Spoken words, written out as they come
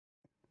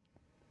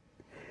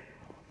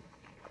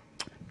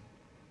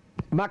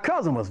My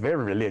cousin was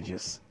very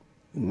religious.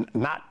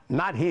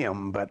 Not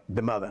him, but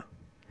the mother,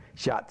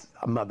 Shot's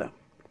mother.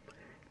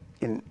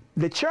 And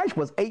the church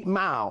was 8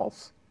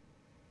 miles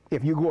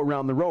if you go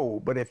around the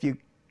road, but if you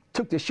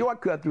took the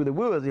shortcut through the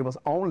woods, it was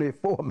only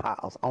 4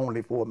 miles,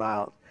 only 4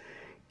 miles.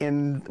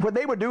 And what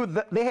they would do,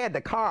 they had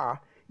the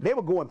car, they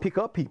would go and pick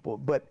up people,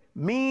 but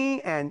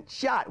me and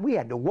Shot, we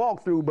had to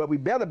walk through, but we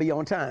better be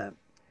on time.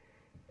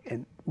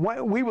 And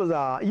we was,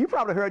 you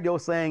probably heard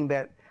those saying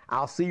that,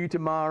 I'll see you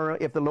tomorrow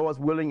if the Lord's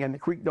willing and the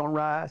creek don't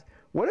rise.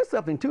 Well, there's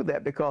something to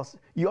that because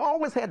you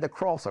always had to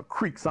cross a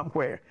creek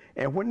somewhere.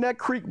 And when that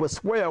creek would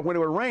swell, when it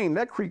would rain,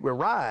 that creek would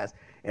rise.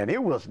 And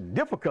it was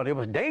difficult. It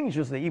was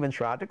dangerous to even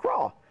try to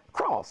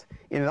cross.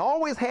 And it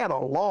always had a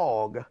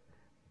log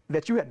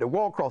that you had to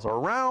walk across, a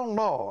round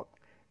log.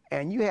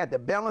 And you had to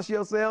balance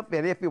yourself.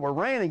 And if it were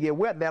raining and get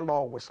wet, that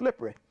log was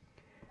slippery.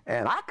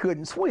 And I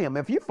couldn't swim.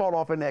 If you fall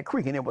off in that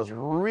creek and it was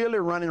really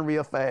running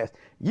real fast,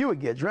 you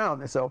would get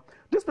drowned. And so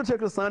this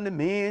particular Sunday,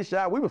 me and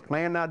Shai, we was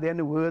playing out there in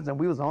the woods and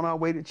we was on our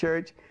way to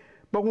church.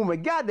 But when we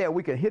got there,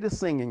 we could hear the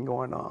singing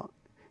going on.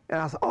 And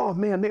I said, oh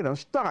man, they done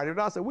started.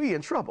 I said, we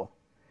in trouble.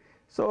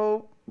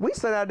 So we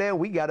sat out there and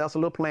we got us a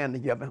little plan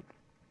together.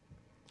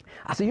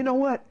 I said, you know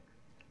what?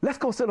 Let's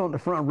go sit on the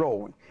front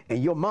row.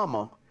 And your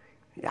mama,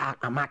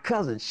 my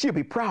cousin, she'll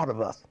be proud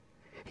of us.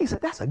 He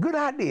said, that's a good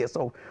idea.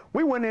 So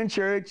we went in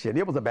church, and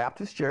it was a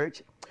Baptist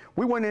church.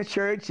 We went in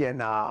church,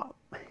 and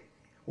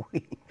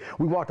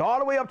we walked all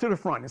the way up to the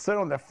front and sat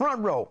on the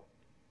front row.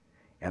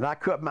 And I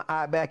cut my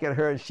eye back at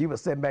her, and she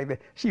was sitting back there.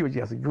 She was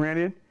just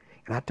grinning.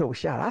 And I told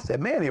Shot, I said,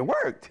 man, it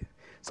worked.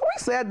 So we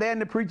sat there,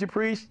 and the preacher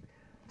preached.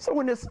 So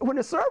when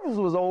the service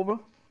was over,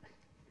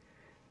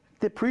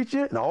 the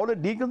preacher and all the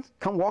deacons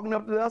come walking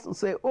up to us and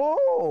say,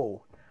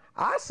 oh,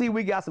 I see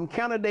we got some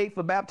candidate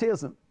for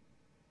baptism.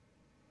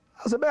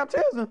 I said,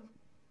 baptism?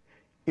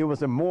 It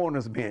was a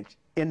mourner's bench.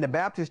 In the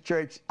Baptist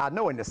church, I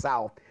know in the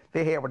South,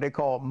 they had what they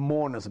call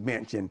mourner's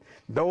bench. And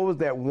those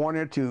that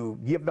wanted to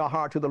give their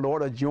heart to the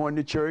Lord or join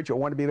the church or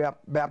want to be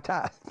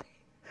baptized,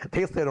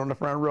 they sat on the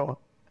front row.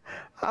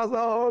 I said,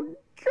 oh,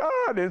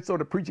 God. And so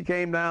the preacher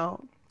came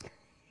down,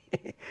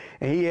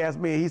 and he asked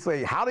me, he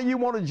said, how do you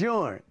want to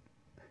join?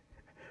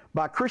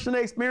 By Christian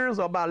experience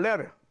or by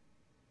letter?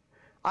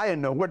 I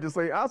didn't know what to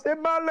say. I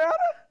said, by letter?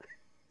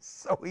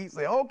 So he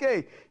said,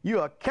 okay,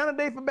 you're a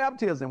candidate for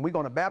baptism. We're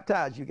going to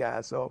baptize you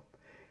guys. So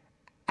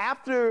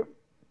after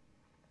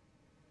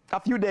a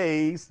few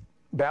days,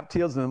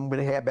 baptism, when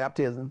they had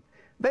baptism,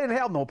 they didn't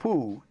have no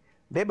pool.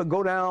 They would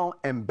go down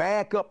and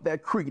back up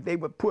that creek. They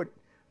would put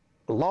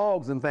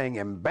logs and things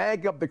and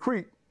back up the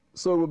creek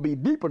so it would be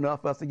deep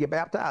enough for us to get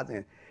baptized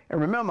in.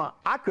 And remember,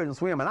 I couldn't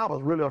swim, and I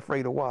was really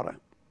afraid of water.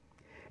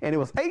 And it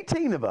was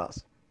 18 of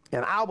us,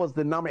 and I was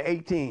the number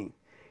 18.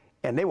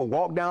 And they would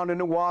walk down in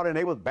the water, and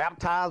they was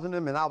baptizing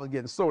them, and I was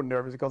getting so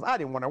nervous because I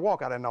didn't want to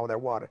walk out in all that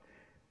water.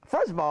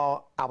 First of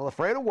all, I was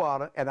afraid of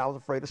water, and I was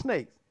afraid of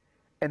snakes.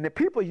 And the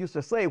people used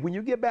to say, when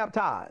you get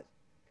baptized,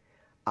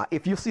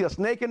 if you see a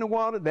snake in the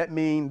water, that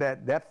means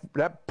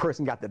that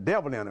person got the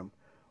devil in them.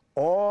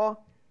 Or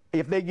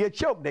if they get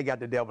choked, they got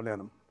the devil in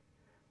them.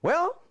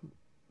 Well,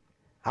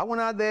 I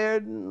went out there,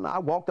 and I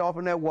walked off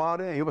in that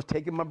water, and it was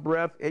taking my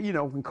breath. And, you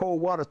know, when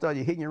cold water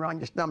started hitting you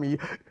around your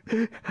stomach,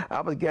 I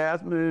was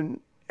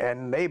gasping.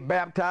 And they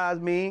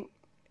baptized me,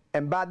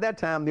 and by that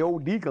time, the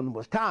old deacon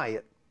was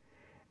tired.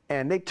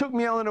 And they took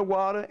me out in the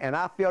water, and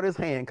I felt his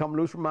hand come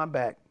loose from my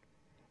back.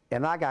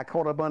 And I got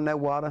caught up under that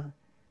water.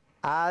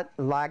 I'd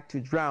like to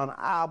drown.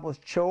 I was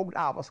choked,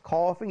 I was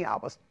coughing, I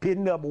was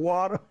spitting up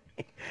water.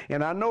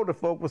 And I know the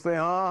folk were saying,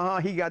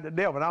 he got the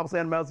devil. And I was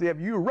saying to myself,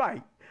 you're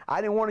right.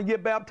 I didn't want to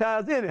get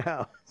baptized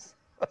anyhow.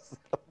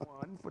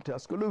 One for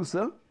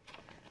Tuscaloosa.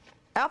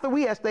 After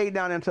we had stayed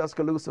down in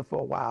Tuscaloosa for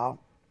a while,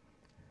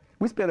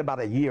 we spent about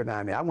a year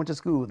down there. I went to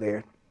school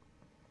there.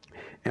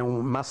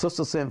 And my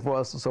sister sent for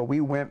us, so we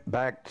went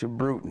back to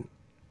Bruton.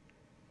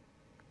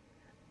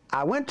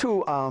 We went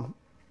to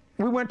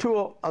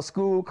a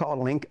school called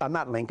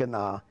not Lincoln,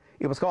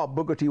 it was called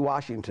Booker T.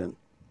 Washington.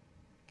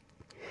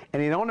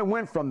 And it only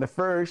went from the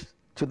 1st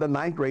to the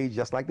 9th grade,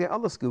 just like the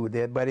other school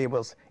did, but it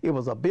was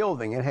a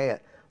building. It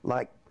had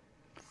like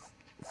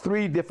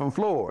 3 different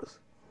floors.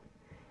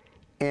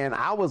 And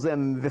I was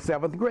in the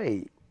 7th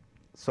grade.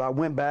 So I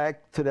went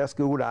back to that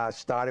school that I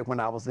started when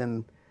I was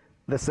in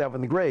the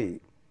 7th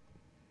grade.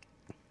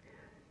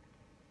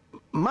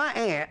 My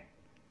aunt,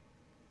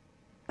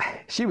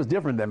 she was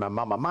different than my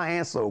mama. My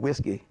aunt sold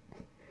whiskey,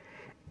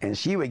 and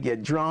she would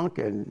get drunk,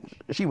 and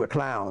she would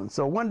clown.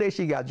 So one day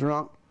she got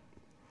drunk,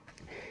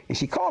 and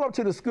she called up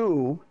to the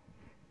school,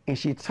 and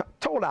she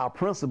told our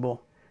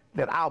principal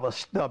that I was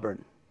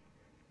stubborn.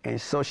 And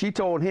so she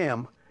told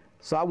him,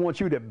 so I want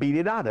you to beat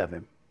it out of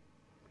him.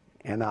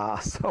 And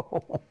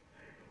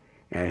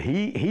and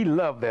he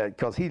loved that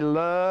because he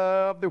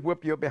loved to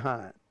whip your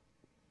behind.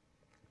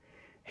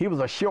 He was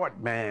a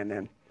short man,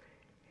 and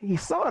he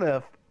sort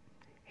of,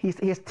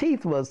 his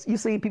teeth was, you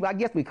see people, I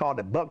guess we called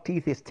it buck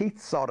teeth. His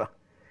teeth sort of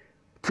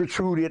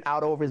protruded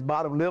out over his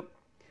bottom lip.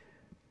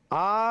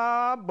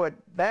 But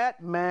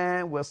that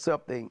man was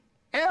something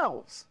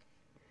else.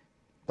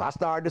 So I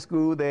started the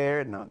school there,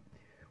 and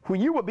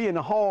when you would be in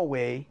the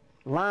hallway,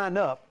 line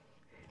up,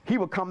 he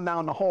would come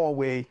down the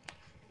hallway,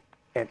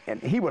 and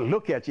he would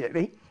look at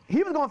you.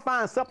 He was going to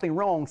find something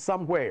wrong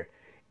somewhere.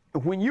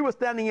 When you were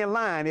standing in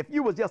line, if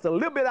you was just a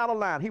little bit out of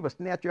line, he would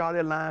snatch you out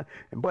of line,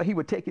 but he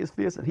would take his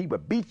fist and he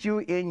would beat you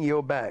in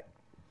your back.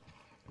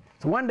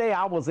 So one day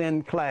I was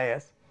in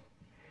class.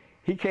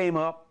 He came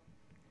up,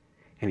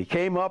 and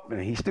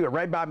he stood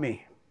right by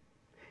me.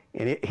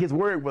 And his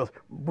word was,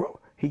 bro.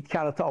 He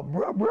kind of talked,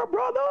 brother.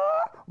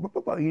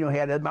 You know, he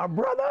had that, my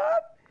brother.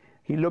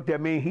 He looked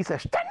at me, he said,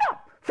 stand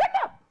up, stand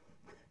up.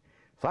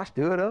 So I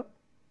stood up.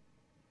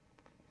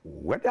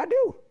 What did I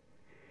do?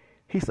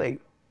 He said,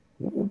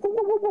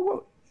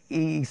 whoa.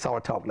 He sort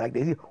of talked like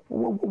this. He said,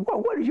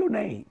 what is your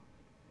name?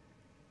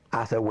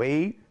 I said,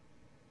 Wade.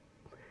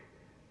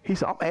 He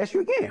said, I'm going to ask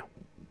you again.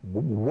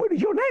 What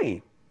is your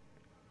name?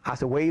 I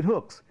said, Wade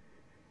Hooks.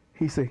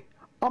 He said,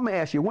 I'm going to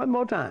ask you one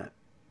more time.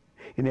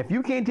 And if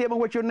you can't tell me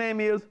what your name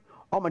is,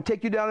 I'm going to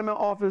take you down in my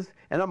office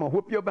and I'm going to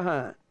whoop your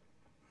behind.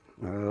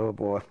 Oh,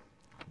 boy.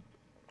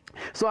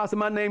 So I said,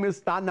 my name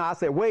is, I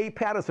said, Wade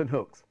Patterson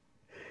Hooks.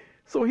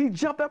 So he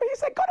jumped up and he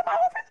said, go to my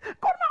office,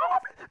 go to my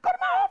office, go to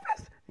my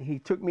office. And he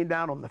took me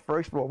down on the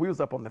first floor. We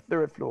was up on the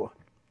third floor.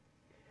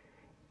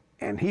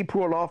 And he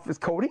pulled off his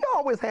coat. He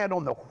always had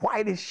on the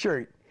whitest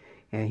shirt.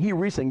 And he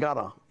reached and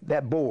got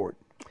that board.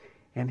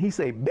 And he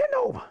said, bend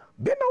over,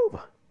 bend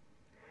over.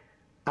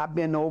 I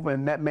bent over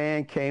and that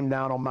man came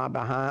down on my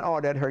behind.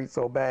 Oh, that hurt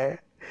so bad.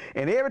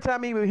 And every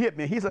time he would hit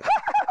me, he said,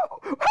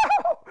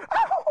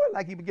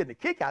 like he was getting a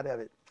kick out of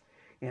it.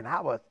 And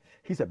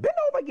he said, bend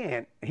over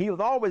again. He was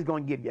always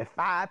going to give you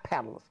 5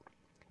 paddles.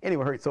 And it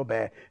would hurt so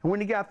bad. And when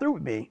he got through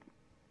with me,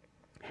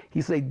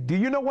 he said, do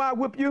you know why I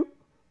whip you?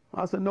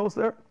 I said, no,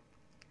 sir.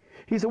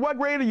 He said, what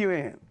grade are you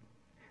in?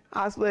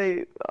 I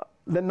said,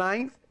 the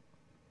 9th.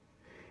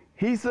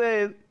 He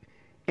said,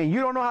 and you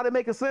don't know how to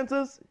make a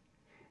sentence?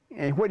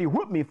 And what he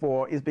whooped me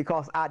for is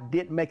because I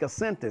didn't make a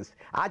sentence.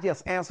 I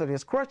just answered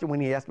his question when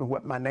he asked me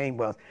what my name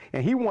was.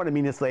 And he wanted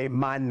me to say,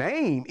 my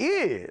name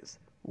is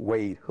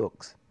Wade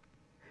Hooks.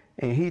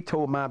 And he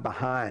told my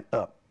behind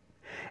up.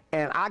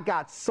 And I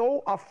got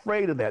so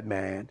afraid of that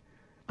man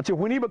until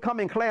when he would come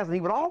in class, and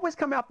he would always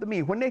come after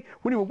me. When he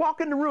would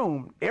walk in the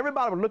room,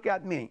 everybody would look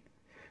at me.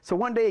 So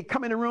one day he'd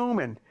come in the room,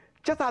 and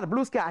just out of the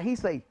blue sky, he'd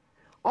say,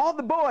 all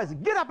the boys,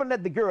 get up and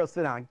let the girls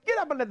sit down. Get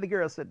up and let the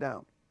girls sit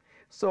down.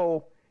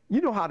 So you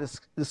know how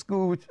the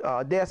school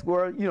desk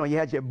were, you know, you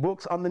had your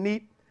books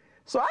underneath.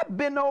 So I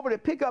bent over to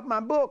pick up my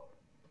book,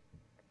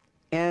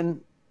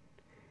 and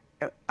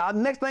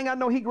next thing I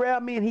know, he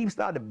grabbed me and he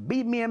started to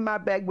beat me in my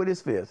back with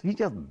his fist. He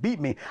just beat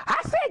me. I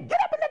said, get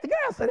up and let the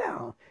girls sit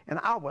down. And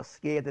I was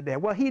scared to death.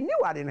 Well, he knew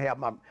I didn't have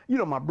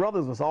my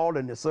brothers was all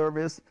in the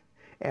service,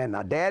 and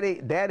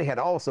daddy had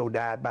also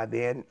died by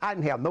then. I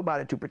didn't have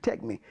nobody to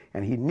protect me,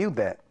 and he knew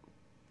that.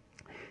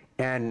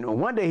 And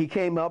one day he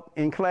came up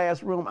in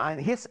classroom.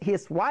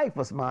 His wife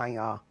was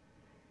my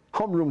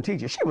homeroom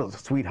teacher. She was a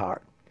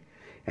sweetheart.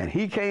 And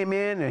he came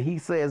in and he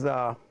says,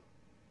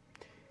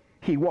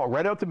 he walked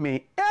right up to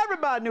me.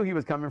 Everybody knew he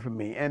was coming for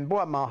me. And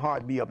boy, my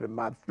heart be up in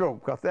my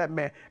throat because that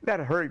man, that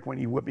hurt when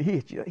he whipped me.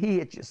 He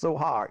hit you so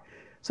hard.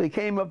 So he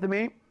came up to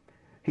me.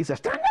 He said,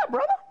 stand up,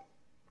 brother.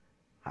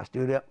 I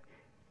stood up.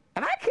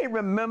 And I can't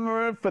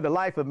remember for the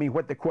life of me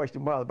what the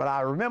question was, but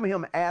I remember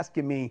him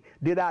asking me,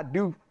 did I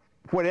do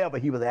whatever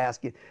he was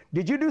asking?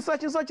 Did you do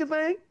such and such a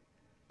thing?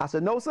 I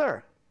said, no,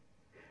 sir.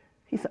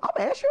 He said, I'm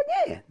going to ask you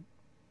again.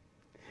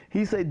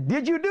 He said,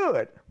 did you do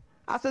it?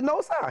 I said,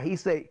 no, sir. He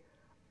said,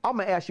 I'm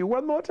going to ask you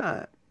one more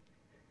time.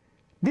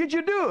 Did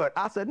you do it?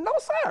 I said, no,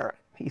 sir.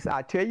 He said,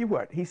 I tell you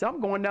what. He said, I'm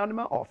going down to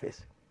my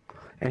office.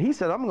 And he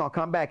said, I'm going to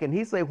come back. And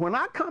he said, when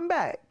I come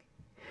back,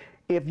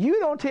 if you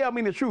don't tell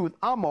me the truth,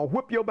 I'm going to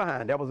whip your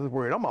behind. That was his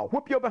word. I'm going to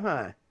whip your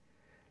behind.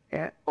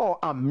 And, oh,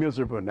 I'm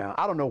miserable now.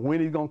 I don't know when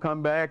he's going to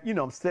come back. You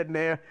know, I'm sitting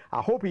there. I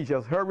hope he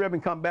just hurry up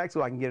and come back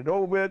so I can get it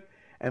over with.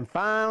 And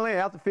finally,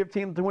 after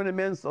 15 to 20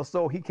 minutes or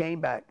so, he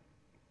came back.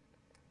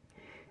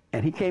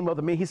 And he came up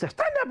to me. He said,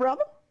 stand up,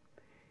 brother.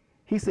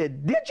 He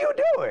said, did you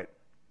do it?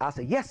 I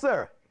said, yes,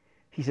 sir.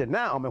 He said,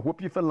 now I'm going to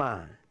whoop you for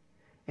lying.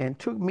 And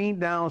took me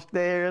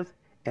downstairs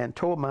and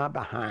tore my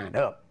behind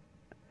up.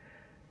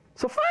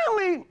 So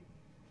finally,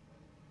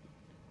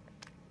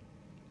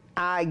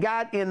 I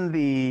got in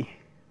the,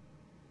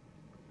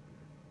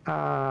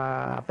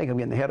 I think I'm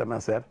getting ahead of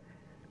myself.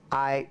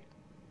 I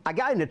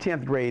got in the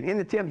 10th grade. In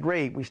the 10th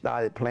grade, we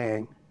started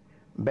playing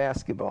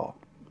basketball.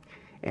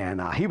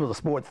 And he was a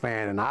sports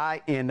fan, and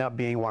I ended up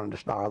being one of the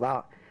stars.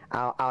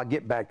 I'll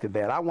get back to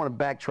that. I want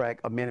to backtrack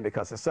a minute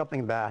because it's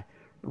something that I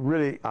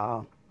really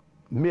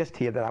missed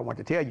here that I want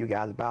to tell you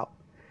guys about.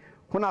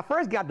 When I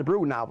first got to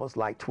Brewton, I was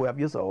like 12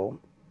 years old.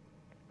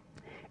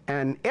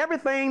 And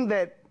everything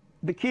that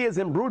the kids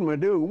in Brewton would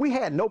do, we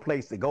had no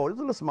place to go. It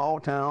was a small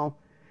town,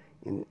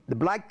 and the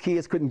black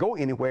kids couldn't go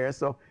anywhere.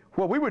 So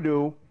what we would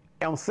do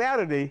on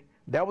Saturday,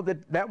 that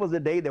was the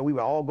day that we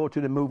would all go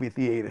to the movie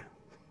theater.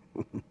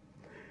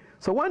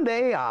 So one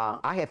day,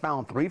 I had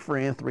found 3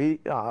 friends, 3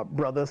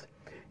 brothers,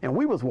 and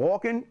we was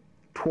walking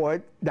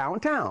toward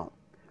downtown.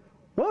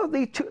 Well,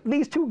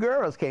 these two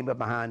girls came up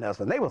behind us,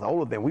 and they was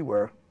older than we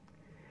were.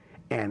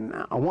 And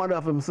one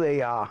of them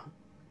say,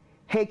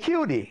 "Hey,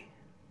 cutie."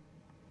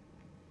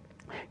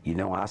 You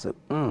know, I said,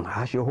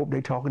 I sure hope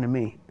they talking to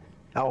me.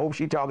 I hope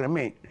she talking to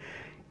me.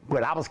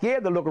 But I was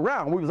scared to look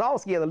around. We was all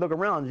scared to look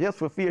around just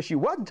for fear she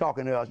wasn't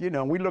talking to us. You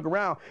know, and we look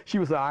around, she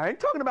was like, "I ain't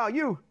talking about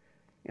you."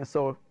 And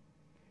so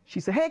she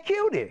said, "Hey,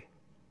 cutie."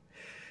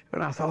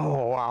 And I said,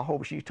 "Oh, I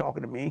hope she's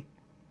talking to me."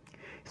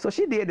 So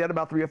she did that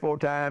about 3 or 4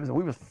 times, and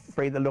we was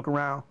afraid to look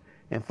around.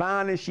 And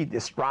finally, she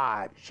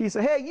described. She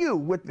said, "Hey, you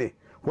with the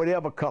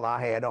whatever color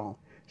I had on."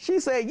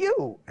 She said,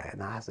 "You."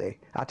 And I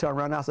turned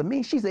around and I said,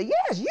 "Me?" She said,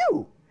 "Yes,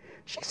 you."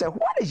 She said,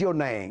 "What is your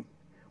name?"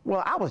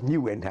 Well, I was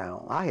new in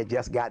town. I had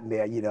just gotten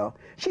there, you know.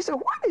 She said,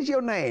 "What is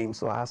your name?"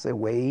 So I said,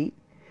 "Wade."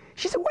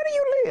 She said, "Where do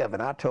you live?"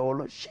 And I told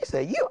her. She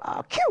said, "You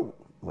are cute."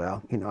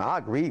 Well, you know, I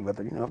agreed with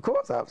her. You know, of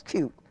course I was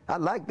cute. I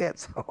like that.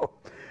 So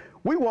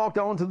we walked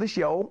on to the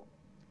show.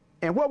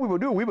 And what we would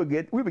do, we would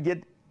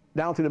get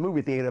down to the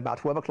movie theater about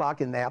 12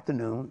 o'clock in the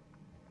afternoon,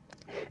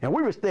 and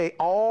we would stay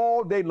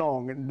all day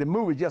long, and the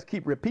movie just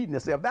keep repeating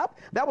itself.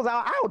 That was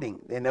our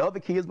outing, and the other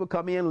kids would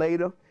come in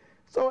later.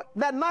 So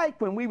that night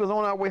when we was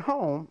on our way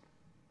home,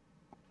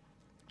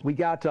 we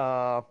got,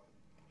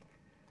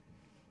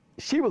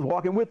 she was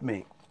walking with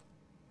me,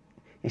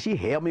 and she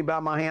held me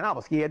by my hand. I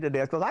was scared to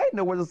death because I didn't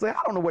know what to say.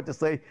 I don't know what to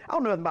say. I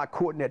don't know nothing about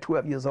courting at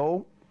 12 years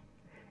old.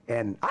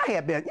 And I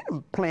had been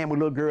playing with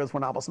little girls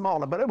when I was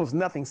smaller, but it was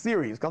nothing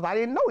serious because I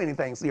didn't know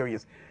anything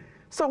serious.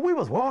 So we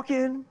was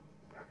walking,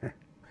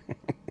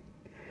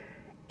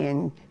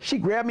 and she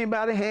grabbed me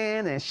by the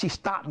hand, and she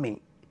stopped me,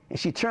 and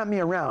she turned me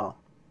around.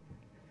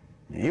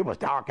 And it was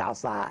dark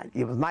outside.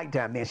 It was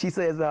nighttime then. She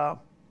says,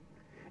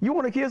 "You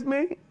want to kiss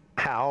me?"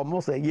 I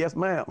almost said, "Yes,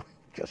 ma'am,"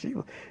 because she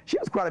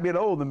was quite a bit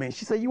older than me.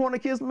 She said, "You want to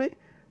kiss me?"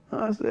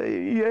 I said,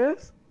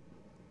 "Yes."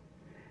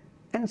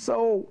 And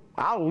so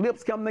our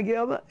lips come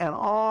together, and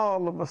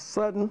all of a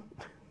sudden,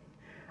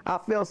 I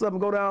felt something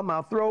go down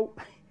my throat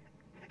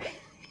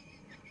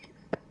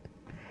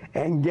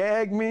and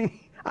gag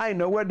me. I didn't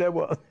know what that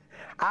was.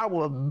 I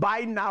was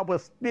biting, I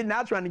was spitting,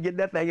 I was trying to get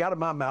that thing out of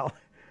my mouth.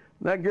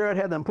 That girl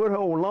had them put her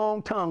whole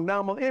long tongue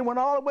down my, it went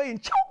all the way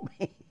and choked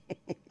me.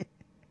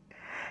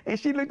 And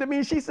she looked at me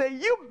and she said,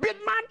 "You bit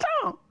my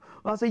tongue."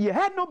 I said, "You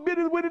had no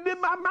business with it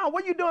in my mouth.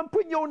 What you doing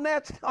putting your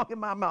nasty tongue in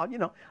my mouth?" You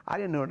know, I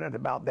didn't know nothing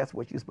about that's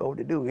what you're supposed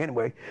to do.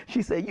 Anyway,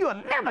 she said, "You'll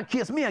never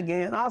kiss me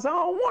again." I said, "I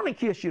don't want to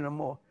kiss you no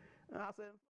more." And I said,